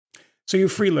So you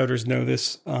freeloaders know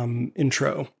this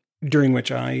intro, during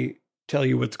which I tell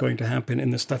you what's going to happen in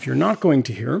the stuff you're not going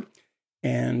to hear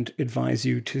and advise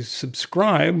you to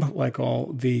subscribe like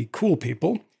all the cool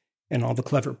people and all the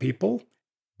clever people.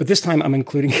 But this time I'm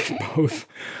including it both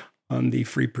on the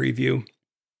free preview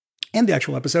and the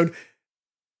actual episode.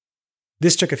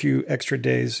 This took a few extra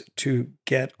days to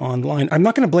get online. I'm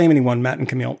not going to blame anyone, Matt and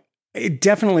Camille. It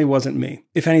definitely wasn't me.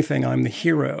 If anything, I'm the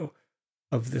hero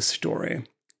of this story.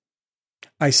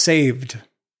 I saved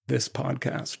this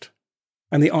podcast.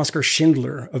 I'm the Oscar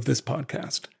Schindler of this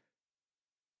podcast.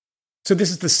 So this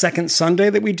is the second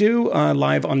Sunday that we do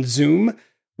live on Zoom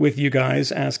with you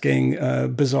guys asking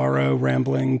bizarro,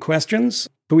 rambling questions.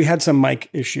 But we had some mic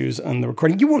issues on the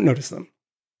recording. You won't notice them.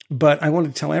 But I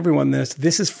wanted to tell everyone this.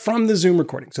 This is from the Zoom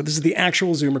recording. So this is the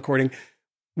actual Zoom recording,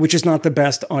 which is not the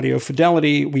best audio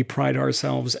fidelity. We pride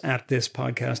ourselves at this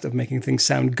podcast of making things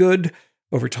sound good.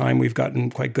 Over time, we've gotten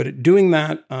quite good at doing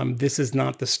that. This is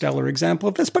not the stellar example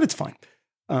of this, but it's fine.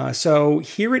 So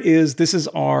here it is. This is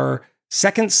our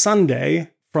second Sunday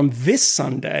from this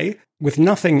Sunday with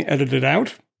nothing edited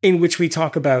out, in which we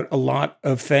talk about a lot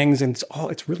of things, and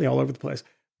it's really all over the place,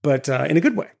 but in a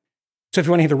good way. So if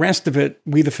you want to hear the rest of it,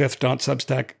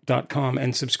 wethefifth.substack.com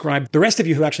and subscribe. The rest of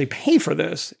you who actually pay for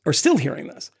this are still hearing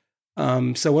this.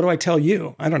 So what do I tell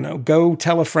you? I don't know. Go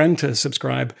tell a friend to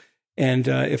subscribe. And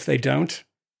if they don't,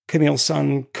 Camille's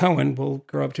son, Cohen, will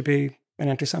grow up to be an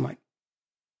anti-Semite.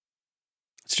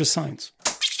 It's just science.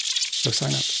 So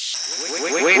sign up.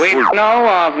 We know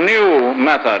of new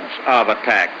methods of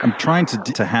attack. I'm trying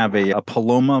to have a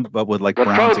Paloma, but with like the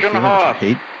Browns Trojan of I horse.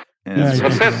 hate. And The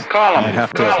fifth column. you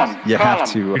have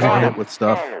to hit it with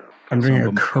stuff. I'm drinking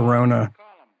a Corona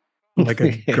like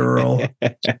a girl.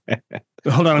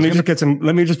 Hold on, let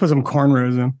me just put some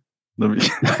cornrows in. I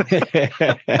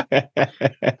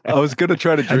was going to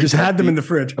try to drink. I just had them in the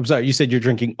fridge. I'm sorry, you said you're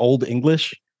drinking Old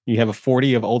English? You have a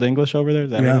 40 of Old English over there?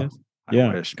 Is that what it is?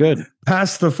 Yeah, wish. Good.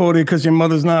 Pass the 40 because your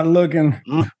mother's not looking.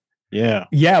 Yeah.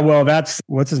 Yeah, well, that's,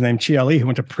 what's his name? Chiali, who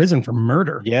went to prison for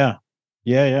murder. Yeah.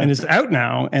 And is out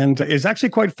now and is actually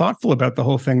quite thoughtful about the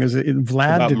whole thing.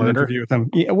 Vlad About did an murder? interview with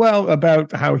him. Yeah, well,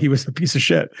 about how he was a piece of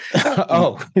shit.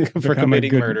 For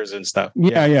committing murders and stuff.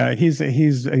 Yeah.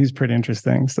 He's pretty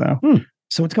interesting. So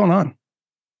what's going on?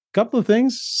 Couple of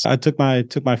things. I took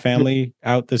my family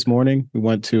out this morning. We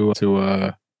went to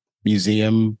a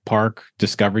museum park,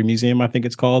 Discovery Museum, I think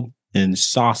it's called, in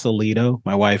Sausalito.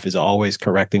 My wife is always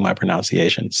correcting my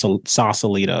pronunciation. So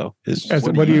Sausalito is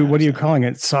What are you calling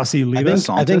it?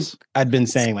 Saucy-lito? I think I'd been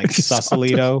saying like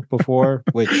Sausalito before,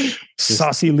 which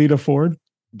Saucy-lito Ford.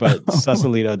 But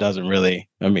Sausalito doesn't really.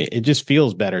 I mean, it just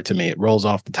feels better to me. It rolls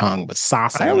off the tongue. But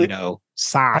Sausalito,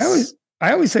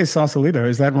 I always say Sausalito.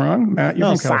 Is that wrong, Matt?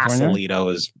 You're from California. Sausalito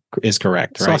is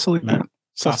correct, right? Sausalito.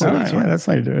 Sausalito. Yeah, that's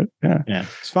how you do it. Yeah.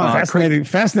 It's fun.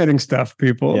 Fascinating stuff,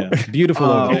 people. Yeah. Beautiful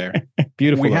over there.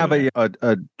 Beautiful. We have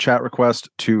a chat request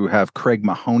to have Craig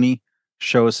Mahoney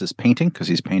show us his painting because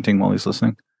he's painting while he's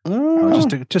listening.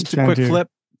 Just a quick flip,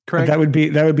 Craig. That would be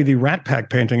the Rat Pack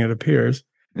painting. It appears.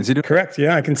 Is he doing? Correct.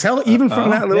 Yeah, I can tell even from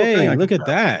that little thing. Look at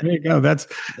that. There you go. That's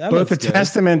both a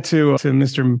testament to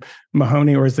Mr.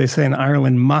 Mahoney, or as they say in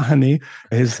Ireland, Mahoney,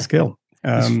 his skill.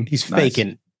 He's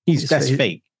faking. That's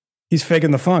fake. He's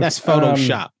faking the funk. That's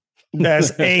Photoshop.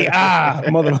 That's AI,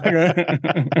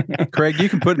 motherfucker. Craig, you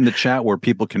can put in the chat where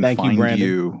people can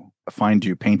find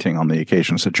you painting on the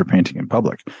occasions that you're painting in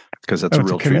public, because that's a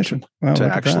real treat. Wow, to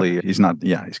actually, he's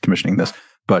commissioning this.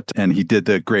 But he did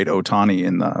the great Otani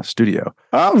in the studio.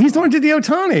 Oh, he's the one who did the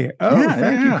Otani. Oh,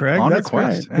 thank you, Craig. On That's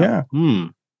request. right.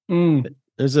 Yeah.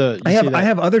 There's I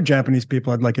have other Japanese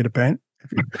people I'd like you to paint.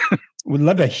 Would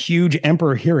love a huge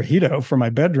Emperor Hirohito for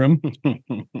my bedroom.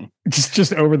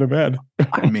 just over the bed.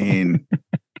 I mean,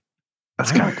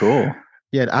 that's kind of cool.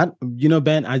 Yeah,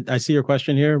 Ben, I see your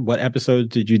question here. What episode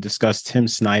did you discuss Tim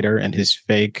Snyder and his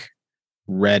fake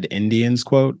Red Indians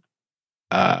quote?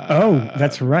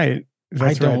 That's right.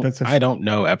 I don't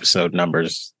know episode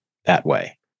numbers that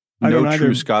way. No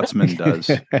true Scotsman does.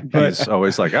 But he's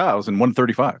always like, I was in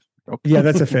 135. Okay. Yeah,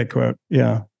 that's a fake quote.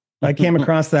 Yeah. I came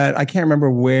across that. I can't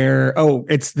remember where.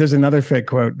 There's another fake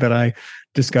quote that I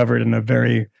discovered in a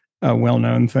very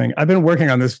well-known thing. I've been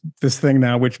working on this thing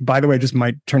now, which, by the way, just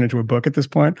might turn into a book at this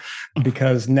point,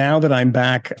 because now that I'm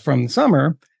back from the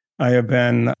summer, I have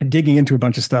been digging into a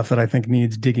bunch of stuff that I think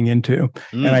needs digging into.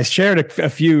 And I shared a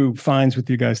few finds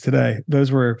with you guys today.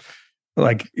 Those were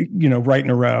right in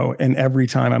a row. And every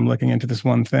time I'm looking into this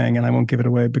one thing, and I won't give it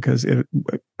away because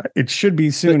it should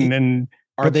be soon in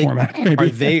book format.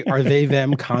 Maybe. Are they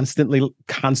them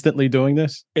constantly doing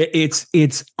this?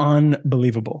 It's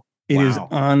unbelievable. It is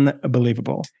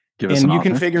unbelievable. And you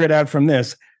can figure it out from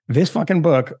this. This fucking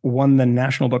book won the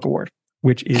National Book Award,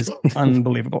 which is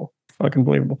unbelievable. Fucking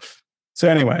believable. So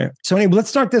anyway, let's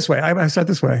start this way. I start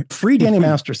this way. Free Danny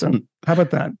Masterson. How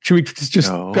about that? Should we just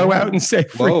go out and say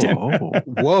free Danny?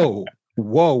 Whoa.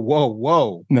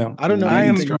 No, I don't know.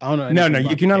 No.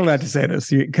 You're not allowed to say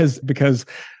this because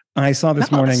I saw this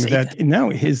morning that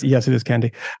yes, it is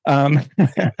Candy.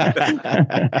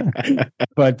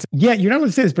 But yeah, you're not allowed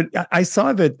to say this. But I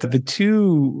saw that the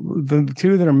two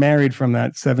that are married from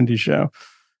that '70s show,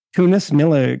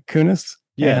 Mila Kunis.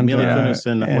 Yeah, Mila Kunis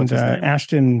and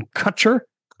Ashton Kutcher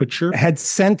had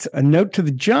sent a note to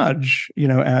the judge,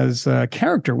 as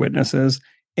character witnesses,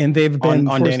 and they've been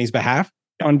on Danny's behalf.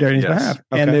 On Danny's behalf,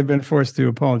 okay. And they've been forced to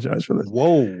apologize for this.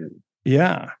 Whoa!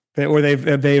 Yeah, they've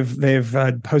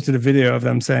posted a video of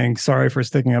them saying sorry for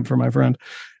sticking up for my friend.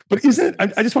 But isn't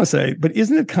it? I just want to say, but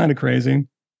isn't it kind of crazy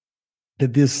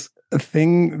that this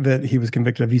thing that he was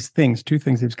convicted of, two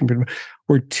things he was convicted of,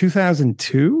 were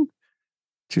 2002,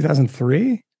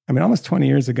 2003? I mean, almost 20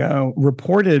 years ago,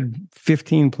 reported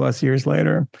 15 plus years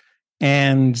later,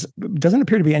 and doesn't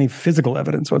appear to be any physical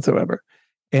evidence whatsoever.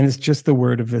 And it's just the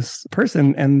word of this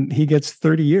person. And he gets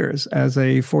 30 years as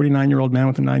a 49-year-old man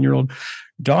with a 9-year-old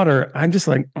daughter. I'm just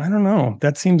like, I don't know.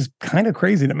 That seems kind of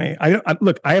crazy to me.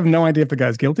 Look, I have no idea if the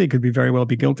guy's guilty. He could very well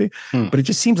be guilty. But it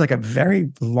just seems like a very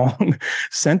long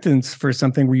sentence for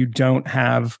something where you don't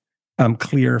have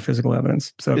clear physical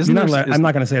evidence. So I'm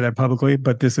not going to say that publicly,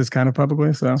 but this is kind of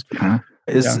publicly. So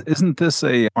isn't this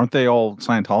aren't they all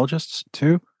Scientologists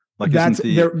too? Like they're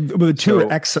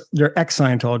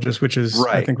ex-Scientologists, which is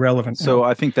right. I think relevant. So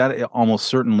I think that almost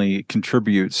certainly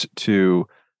contributes to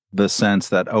the sense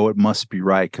that it must be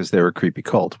right because they're a creepy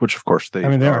cult, which of course they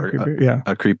are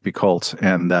a creepy cult,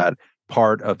 and that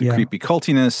part of the creepy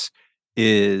cultiness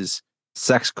is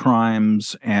sex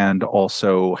crimes and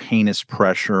also heinous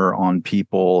pressure on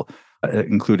people,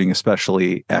 including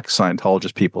especially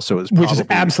ex-Scientologist people. So which is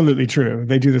absolutely true.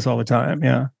 They do this all the time.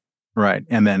 Yeah. Right.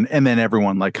 And then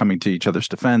everyone like coming to each other's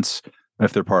defense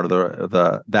if they're part of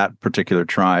that particular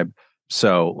tribe.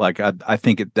 So like I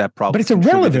think that probably. But it's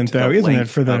irrelevant though, isn't it?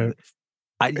 For the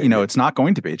it's not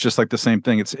going to be. It's just like the same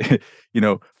thing. It's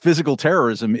physical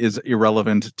terrorism is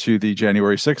irrelevant to the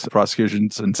January 6th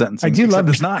prosecutions and sentencing. I do love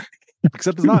this.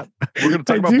 Except it's not. We're going to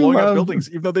talk about blowing up buildings,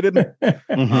 even though they didn't.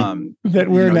 That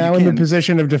we're now in the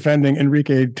position of defending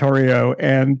Enrique Torrio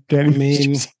and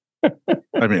Danny.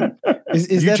 I mean,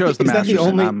 is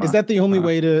that the only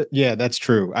way to? Yeah, that's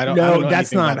true. I don't know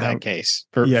that's not that case.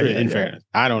 In fairness,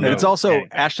 I don't know. And it's also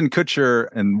Ashton Kutcher,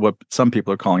 and what some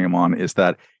people are calling him on is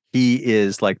that he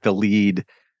is like the lead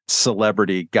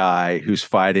celebrity guy who's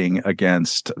fighting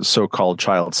against so-called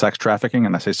child sex trafficking.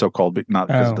 And I say so-called not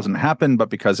because it doesn't happen, but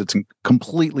because it's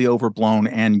completely overblown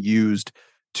and used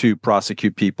to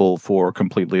prosecute people for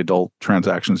completely adult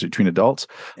transactions between adults.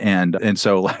 And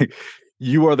so like.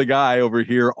 You are the guy over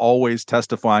here always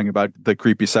testifying about the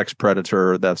creepy sex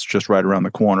predator that's just right around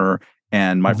the corner.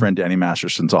 And my friend Danny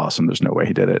Masterson's awesome. There's no way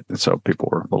he did it. And so people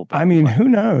were a little bit. I mean, who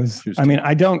knows? I mean,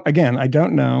 I don't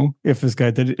know if this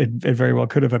guy did it. It very well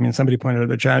could have. I mean, somebody pointed out in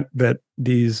the chat that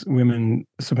these women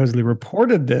supposedly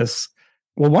reported this.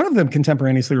 Well, one of them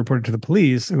contemporaneously reported to the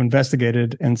police, who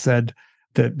investigated and said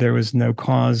that there was no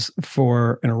cause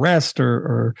for an arrest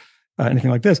or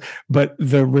anything like this, but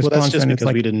the response that's just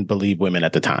because we didn't believe women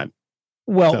at the time.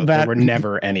 Well, so there were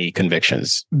never any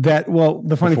convictions. The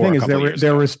funny thing is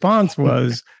their response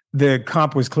was the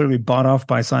cop was clearly bought off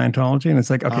by Scientology, and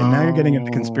it's like, okay, now you're getting into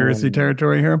conspiracy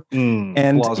territory here.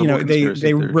 And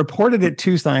they reported it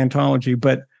to Scientology,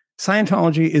 but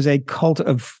Scientology is a cult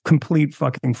of complete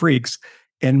fucking freaks.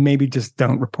 And maybe just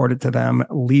don't report it to them.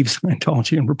 Leave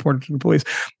Scientology and report it to the police.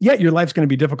 Yeah, your life's going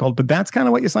to be difficult, but that's kind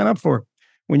of what you sign up for.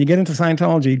 When you get into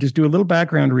Scientology, just do a little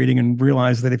background reading and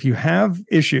realize that if you have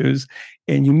issues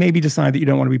and you maybe decide that you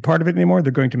don't want to be part of it anymore,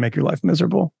 they're going to make your life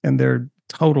miserable, and they're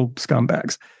total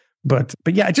scumbags. But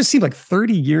yeah, it just seemed like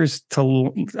 30 years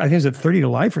to, I think it's 30 to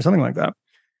life or something like that,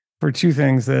 for two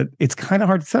things that it's kind of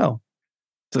hard to sell.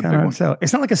 It's kind of hard to sell.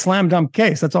 It's not like a slam dunk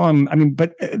case. That's all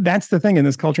but that's the thing in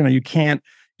this culture now.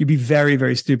 You'd be very,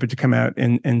 very stupid to come out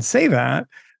and say that.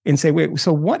 And say, wait,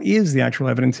 so what is the actual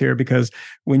evidence here? Because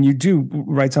when you do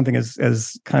write something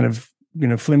as kind of,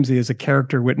 flimsy as a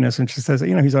character witness, and she says,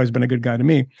 he's always been a good guy to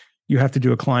me, you have to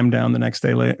do a climb down the next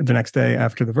day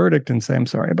after the verdict and say, I'm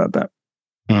sorry about that.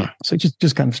 So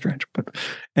just kind of strange. But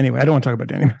anyway, I don't want to talk about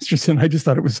Danny Masterson. I just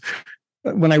thought it was,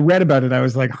 when I read about it, I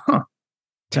was like,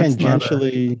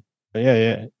 tangentially.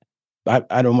 Yeah.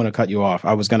 I don't want to cut you off.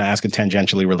 I was going to ask a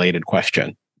tangentially related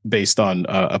question based on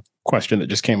a question that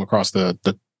just came across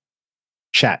the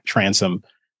chat transom.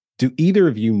 Do either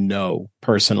of you know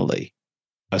personally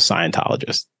a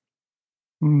Scientologist?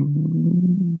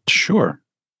 Sure.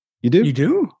 You do? You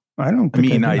do? I don't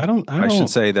think I should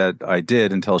say that I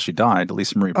did until she died.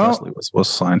 Lisa Marie Presley was a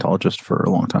Scientologist for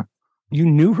a long time. You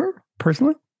knew her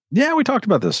personally? Yeah, we talked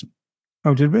about this.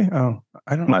 Oh, did we? Oh,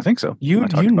 I don't know. I think so. You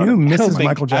knew Mrs.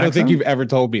 Michael Jackson? I don't think you've ever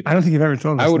told me that. I don't think you've ever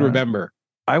told us I would that. remember.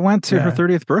 I went to her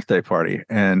 30th birthday party.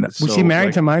 And was she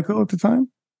married to Michael at the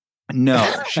time? No,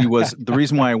 she was. The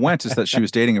reason why I went is that she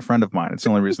was dating a friend of mine. It's the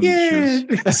only reason she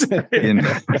was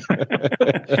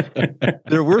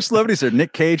There were celebrities there.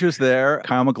 Nick Cage was there.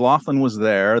 Kyle MacLachlan was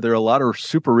there. There were a lot of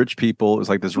super rich people. It was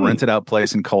like this rented out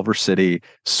place in Culver City.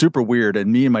 Super weird.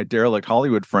 And me and my derelict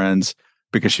Hollywood friends,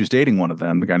 because she was dating one of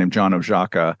them, the guy named John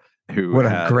Oszaka, who What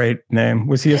a great name.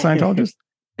 Was he a Scientologist?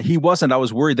 He wasn't. I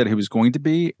was worried that he was going to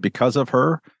be because of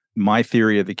her. My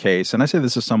theory of the case, and I say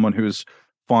this is someone who's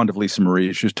fond of Lisa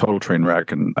Marie. She was a total train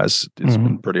wreck, and as it's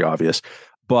been pretty obvious.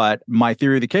 But my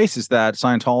theory of the case is that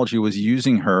Scientology was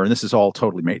using her, and this is all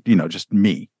totally made, just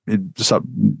me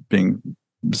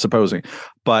supposing.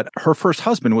 But her first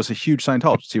husband was a huge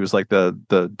Scientologist. He was like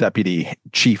the deputy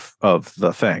chief of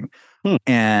the thing.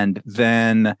 And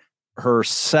then her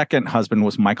second husband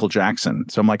was Michael Jackson.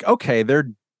 So I'm like, okay,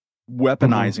 they're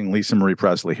weaponizing Lisa Marie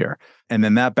Presley here. And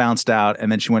then that bounced out.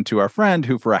 And then she went to our friend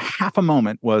who for a half a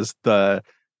moment was the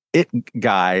it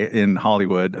guy in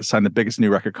Hollywood, signed the biggest new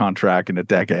record contract in a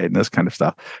decade and this kind of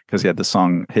stuff because he had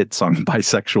the hit song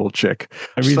Bisexual Chick.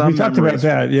 We talked about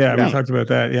that. Yeah, we talked about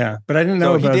that. Yeah. But I didn't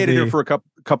know about he dated her for a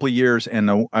couple of years, and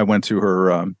I went to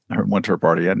her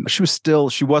party, and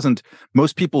she wasn't,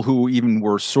 most people who even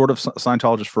were sort of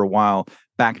Scientologists for a while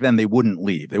back then, they wouldn't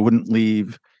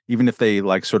leave. Even if they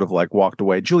walked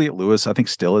away. Juliette Lewis, I think,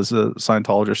 still is a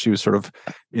Scientologist. She was sort of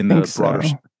in the broader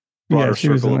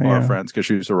circle of our friends because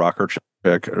she was a rocker chick.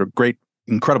 A great,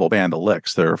 incredible band, the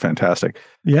Licks. They're fantastic.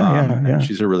 Yeah.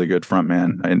 She's a really good front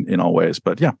man in all ways.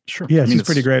 But yeah, sure. Yeah, she's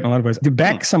pretty great in a lot of ways.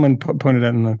 Beck, someone pointed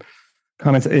out in the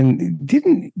comments, and did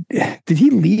he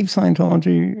leave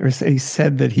Scientology, or he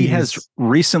said that he has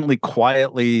recently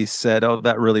quietly said, "Oh,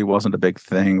 that really wasn't a big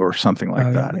thing," or something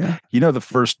like that. Yeah. The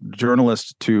first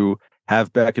journalist to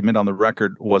have Beck admit on the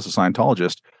record was a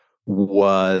Scientologist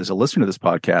was a listener to this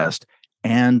podcast.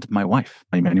 And my wife,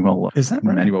 Emmanuel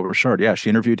Richard. Yeah,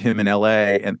 she interviewed him in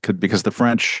L.A. and because the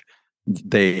French,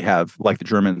 they have, like the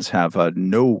Germans, have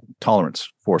no tolerance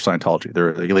for Scientology.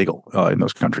 They're illegal in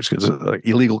those countries because it's an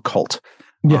illegal cult.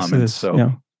 Yes, it is.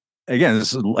 So again,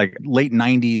 this is like late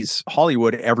 '90s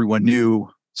Hollywood. Everyone knew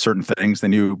certain things. They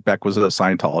knew Beck was a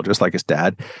Scientologist, like his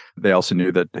dad. They also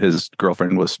knew that his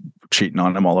girlfriend was cheating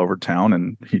on him all over town,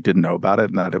 and he didn't know about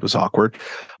it, and that it was awkward.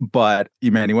 But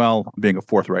Emmanuel, being a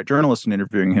forthright journalist and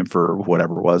interviewing him for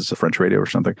whatever it was, French radio or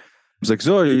something, was like,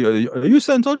 "So, are you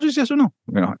Scientologist, yes or no?"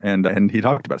 And he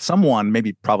talked about it. Someone,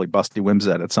 probably Busty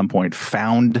Wimsett, at some point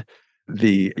found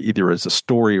either as a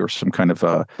story or some kind of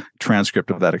a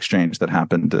transcript of that exchange that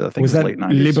happened. I think was it was late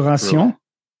 '90s. Libération?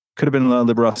 Could have been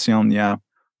Libération, yeah.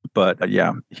 But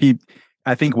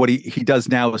I think what he does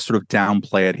now is sort of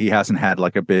downplay it. He hasn't had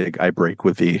like a big I break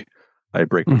with thee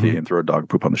and throw a dog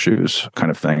poop on the shoes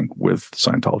kind of thing with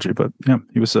Scientology. But yeah,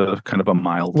 he was a kind of a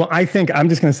mild. Well, I'm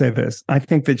just going to say this. I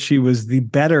think that she was the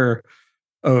better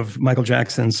of Michael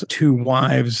Jackson's two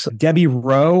wives. Debbie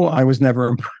Rowe, I was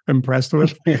never impressed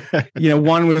with.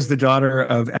 One was the daughter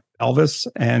of Elvis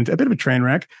and a bit of a train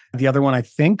wreck. The other one, I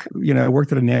think,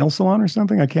 worked at a nail salon or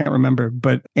something. I can't remember.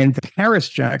 And Paris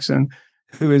Jackson,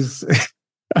 who is,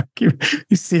 you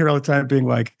see her all the time being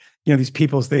like, these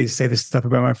people, they say this stuff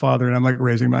about my father, and I'm like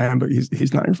raising my hand, but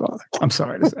he's not your father. I'm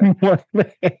sorry to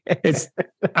say.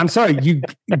 I'm sorry.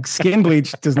 Skin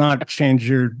bleach does not change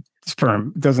your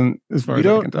sperm. Doesn't, as far as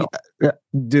I can tell.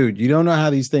 Dude, you don't know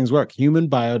how these things work. Human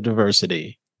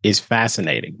biodiversity is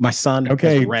fascinating. My son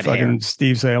has red hair.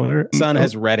 Steve Saylor. Son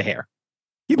has red hair.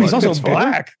 He's also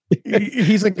black.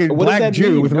 He's like a black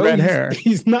Jew with red hair.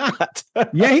 He's not.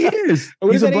 Yeah, he is.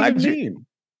 He's a black Jew.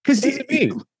 Because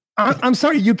I'm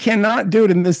sorry, you cannot do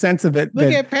it in the sense of it.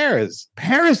 Look at Paris.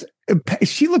 Paris,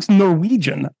 she looks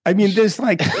Norwegian. I mean, there's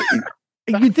like,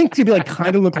 you'd think she'd be like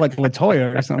kind of look like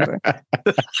LaToya or something.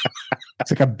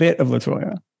 It's like a bit of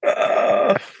LaToya,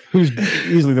 who's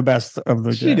easily the best of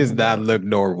the. She does not look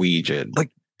Norwegian.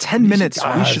 Like 10 minutes,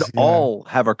 we should all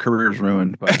have our careers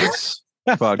ruined by this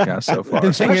podcast so far.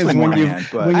 The thing is, when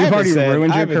you've already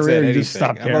ruined your career, you just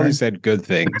stop caring. I've only said good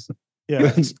things.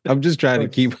 Yeah, I'm just trying to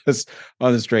keep us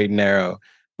on the straight and narrow.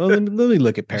 Well, let me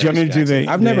look at Paris. Do you want me to do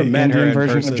I've never met her in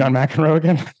version person. of John McEnroe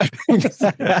again?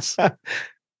 Yes.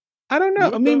 I don't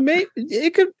know. I mean, maybe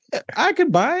I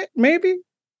could buy it. Maybe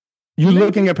you're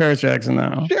looking at Paris Jackson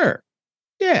now. Sure.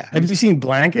 Yeah. Have you seen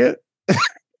Blanket?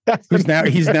 he's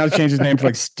now changed his name to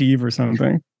like Steve or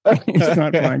something. He's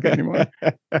not Blanket anymore.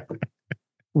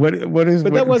 What is?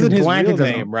 But that wasn't his real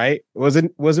name, right?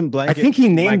 Wasn't Blanket? I think he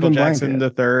named Michael him Jackson Blanket. the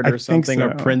third or something, so.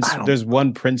 or Prince. There's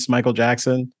one Prince Michael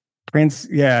Jackson. Prince,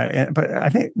 yeah, but I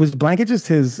think was Blanket just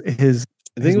his. I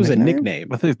think it was nickname? a nickname.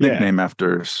 I think his nickname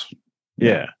after.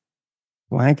 Yeah.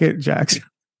 Blanket Jackson.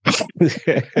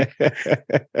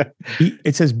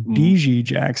 It says BG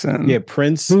Jackson. Yeah,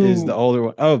 Prince is the older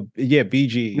one. Oh, yeah,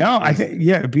 BG. No, I think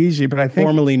BG, but I think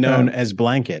formerly known as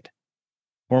Blanket.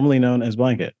 Formerly known as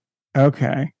Blanket.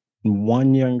 Okay.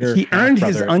 One younger. He earned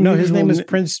his unusual. No, his name is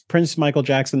Prince Michael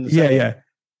Jackson. Yeah.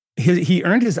 He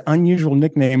earned his unusual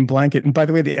nickname Blanket. And by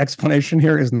the way, the explanation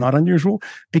here is not unusual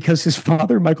because his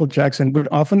father, Michael Jackson, would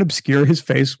often obscure his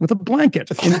face with a blanket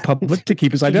in public to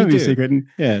keep his identity secret.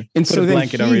 And so a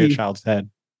blanket over your child's head.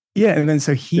 Yeah. And then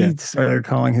so he started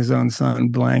calling his own son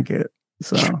Blanket.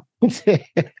 So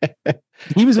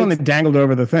he was one that dangled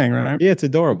over the thing, right? Yeah, it's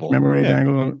adorable. Remember when he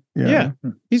dangled? Yeah.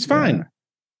 He's fine. Yeah.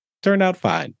 Turned out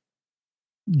fine.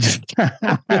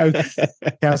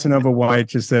 Casanova White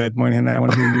just said, "Morning, I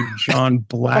want to hear your John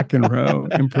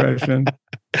Blackenrow impression."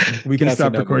 We can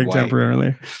stop recording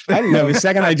temporarily. No, the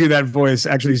second I do that voice,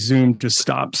 actually Zoom just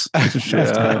stops. It just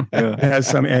shuts down. It has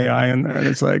some AI in there. And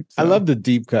it's like I love the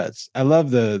deep cuts. I love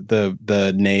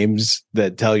the names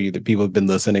that tell you that people have been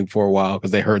listening for a while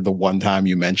because they heard the one time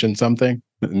you mentioned something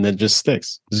and it just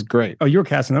sticks. This is great. Oh, you're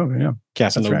Casanova, yeah.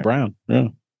 Casanova Brown. Yeah.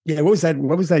 Yeah, what was that?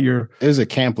 What was that? It was a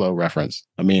Camplo reference.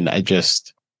 I mean,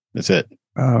 that's it.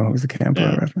 Oh, it was a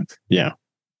Camplo reference. Yeah.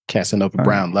 Casanova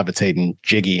Brown, levitating,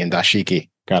 jiggy, and dashiki.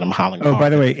 Got him howling. Oh, by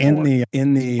the way, in the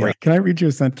can I read you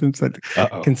a sentence that,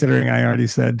 considering I already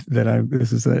said that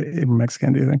this is a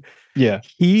Mexican thing? Yeah.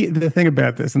 The thing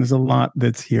about this, and there's a lot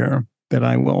that's here that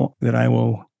I will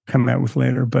come out with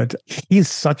later, but he's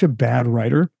such a bad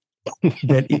writer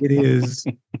that it is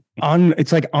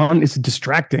it's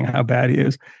distracting how bad he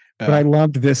is. But I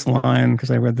loved this line because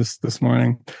I read this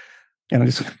morning and I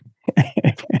just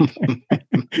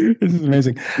this is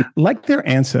amazing. Like their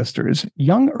ancestors,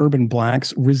 young urban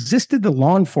blacks resisted the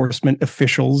law enforcement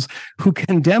officials who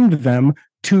condemned them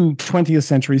to 20th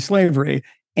century slavery,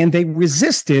 and they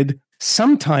resisted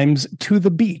sometimes to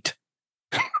the beat.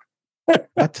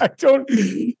 I don't.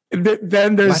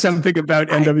 Then there's something about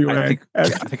NWA. I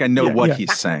think I know what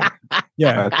he's saying.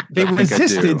 Yeah, they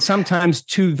resisted sometimes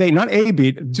to not a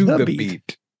beat to the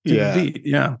beat. Yeah, beat.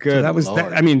 Yeah. Good. So that was.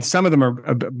 I mean, some of them are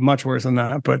much worse than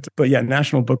that, but yeah,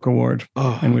 National Book Award,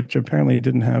 and which apparently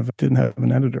didn't have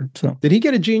an editor. So did he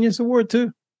get a Genius Award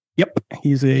too? Yep,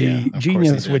 he's a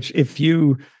genius. Which, if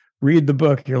you read the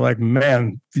book, you're like,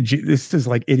 man, this is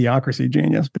like Idiocracy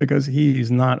genius because he's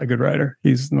not a good writer.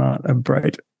 He's not a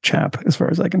bright chap, as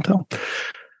far as I can tell.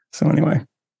 So anyway,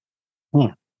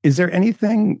 is there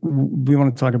anything we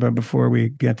want to talk about before we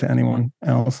get to anyone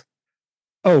else?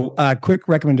 Oh, quick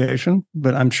recommendation,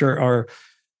 but I'm sure our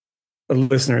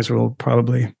listeners will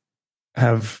probably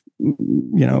have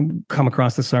come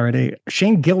across this already.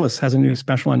 Shane Gillis has a new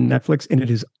special on Netflix, and it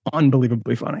is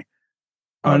unbelievably funny.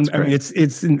 I mean, it's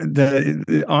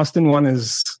the Austin one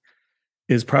is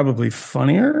probably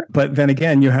funnier, but then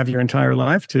again, you have your entire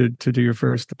life to do your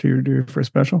first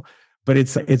special. But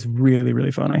it's really,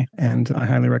 really funny, and I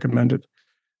highly recommend it.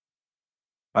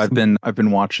 I've been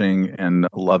watching and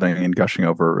loving and gushing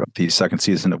over the second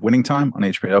season of Winning Time on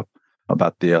HBO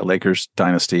about the Lakers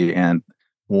dynasty, and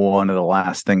one of the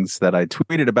last things that I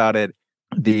tweeted about it,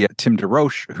 the Tim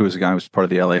DeRoche, who is a guy who was part of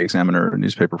the LA Examiner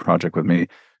newspaper project with me.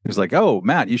 He was like, "Oh,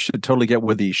 Matt, you should totally get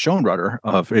with the showrunner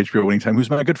of HBO Winning Time, who's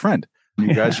my good friend.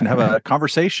 You guys should have a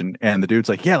conversation." And the dude's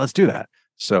like, "Yeah, let's do that."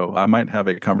 So I might have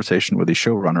a conversation with the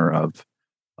showrunner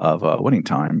of Winning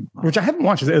Time, which I haven't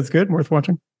watched. It's good, worth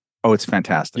watching. Oh, it's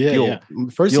fantastic. You'll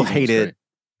hate it.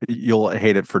 You'll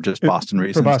hate it for just Boston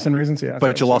reasons. For Boston reasons, yeah.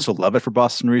 But you'll also love it for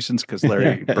Boston reasons because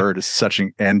Larry Bird is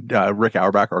and Rick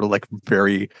Auerbach are like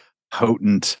very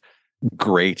potent,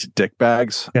 great dick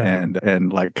bags,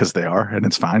 and like because they are, and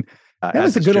it's fine. That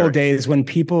was the good old days when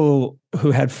people who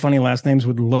had funny last names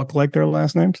would look like their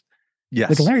last names.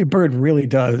 Yes, like Larry Bird really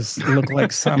does look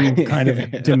like some kind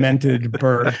of demented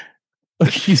bird.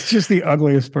 Like he's just the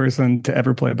ugliest person to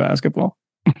ever play basketball.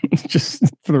 Just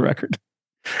for the record.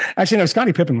 Actually, no,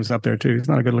 Scottie Pippen was up there too. He's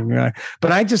not a good looking guy.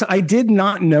 But I did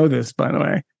not know this, by the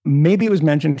way. Maybe it was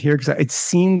mentioned here because it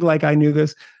seemed like I knew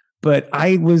this, but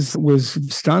I was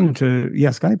stunned to,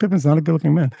 Scottie Pippen's not a good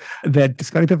looking man. That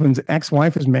Scottie Pippen's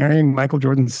ex-wife is marrying Michael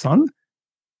Jordan's son?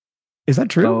 Is that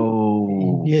true?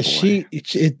 Oh, yeah.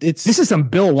 This is some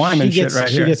Bill Wyman shit right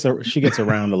here. She gets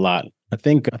around a lot. I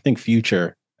think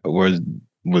Future was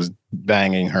was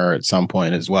banging her at some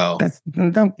point as well.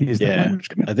 Don't use that Yeah, language.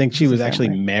 I think she was actually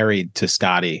married to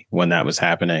Scotty when that was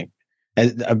happening.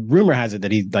 A rumor has it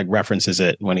that he like references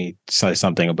it when he says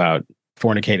something about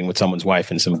fornicating with someone's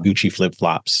wife in some Gucci flip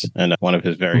flops, and one of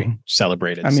his very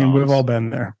celebrated. I mean, songs. we've all been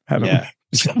there, haven't we?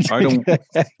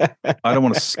 I don't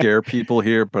want to scare people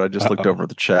here, but I just looked over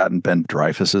the chat and Ben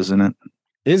Dreyfuss is in it.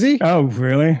 Is he? Oh,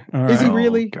 really? All Is he right.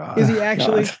 really? God. Is he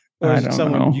actually? God. Or I is it don't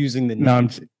someone know. using the name? No,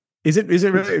 is it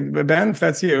really Ben? If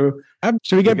that's you,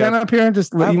 should we get Ben up here and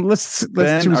just let's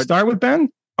Ben, should we start with Ben?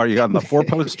 Are you on the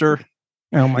 4-poster?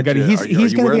 Oh my God,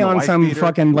 he's going to be on some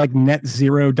fucking like net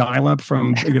zero dial-up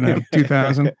from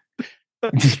 2000.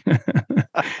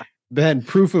 Ben,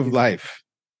 proof of life.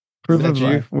 Proof of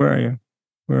life. Where are you?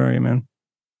 Where are you, man?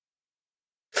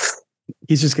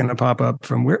 He's just going to pop up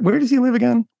from where does he live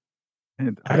again?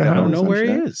 I don't know where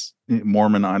he is.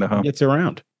 Mormon, Idaho. He gets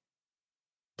around.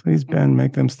 Please, Ben,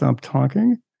 make them stop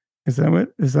talking. Is that what?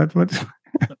 Ben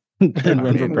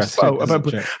run for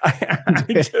president.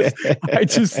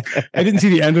 I didn't see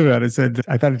the end of that.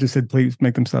 I thought it just said, please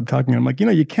make them stop talking. I'm like,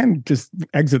 you can just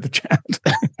exit the chat.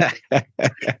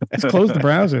 Just close the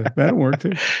browser. That'll work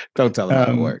too. Don't tell them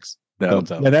how it works. Don't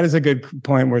tell them. Yeah, that is a good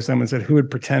point where someone said, who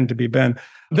would pretend to be Ben?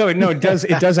 Though, no, it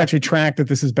does actually track that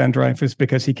this is Ben Dreyfuss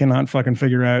because he cannot fucking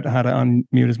figure out how to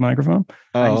unmute his microphone.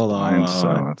 Hold on.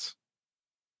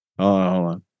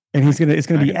 And it's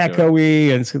gonna be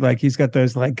echoey, and it's like he's got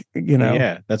those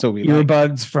yeah, that's what we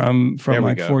earbuds from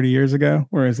like 40 years ago.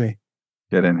 Where is he?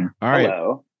 Get in here. All right.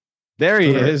 Hello. There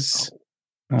he is.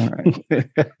 All right.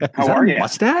 How are you?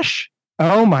 Mustache?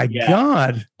 Oh my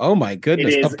God. Oh my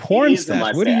goodness. A porn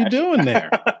stash. What are you doing there?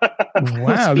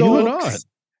 Wow. What's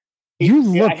You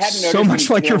look so much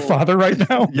like your father right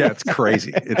now. Yeah, it's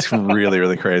crazy. It's really,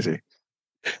 really crazy.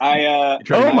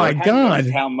 Oh my God.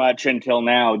 How much until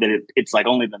now that it's like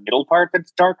only the middle part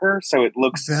that's darker, so it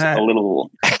looks a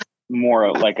little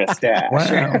more like a stash.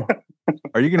 Wow.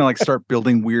 Are you going to like start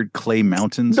building weird clay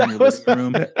mountains in your living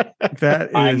room?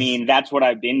 I mean, that's what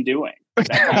I've been doing.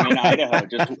 I'm in Idaho,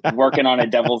 just working on a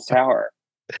Devil's Tower.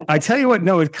 I tell you what,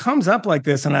 no, it comes up like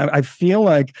this, and I feel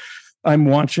like I'm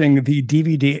watching the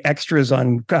DVD extras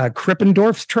on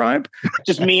Krippendorf's Tribe.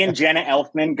 Just me and Jenna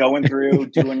Elfman going through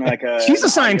doing like a. She's a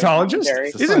Scientologist,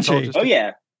 isn't she? Oh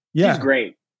yeah, yeah. She's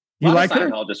great. You like her?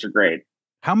 Scientologists are great.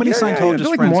 How many Scientologist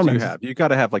like friends Mormons. do you have? You got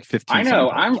to have like 15. I know.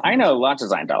 I know lots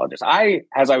of Scientologists.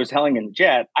 As I was telling in the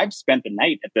jet, I've spent the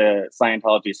night at the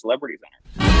Scientology Celebrity Center.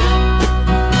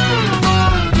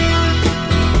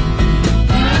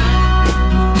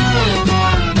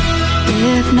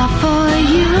 If not for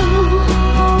you,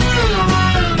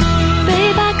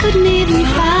 babe, I couldn't even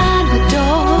find the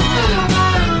door.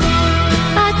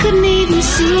 I couldn't even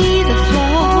see the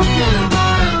floor.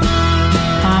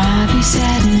 I'd be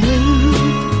sad and blue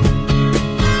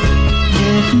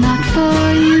if not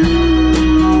for you.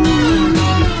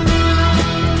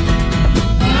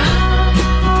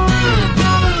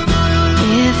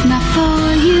 If not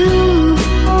for you,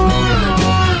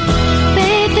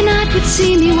 babe, the night would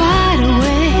see me wide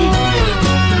awake.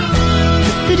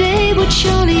 The day would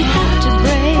surely have to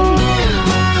break.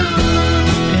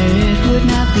 It would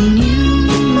not be new.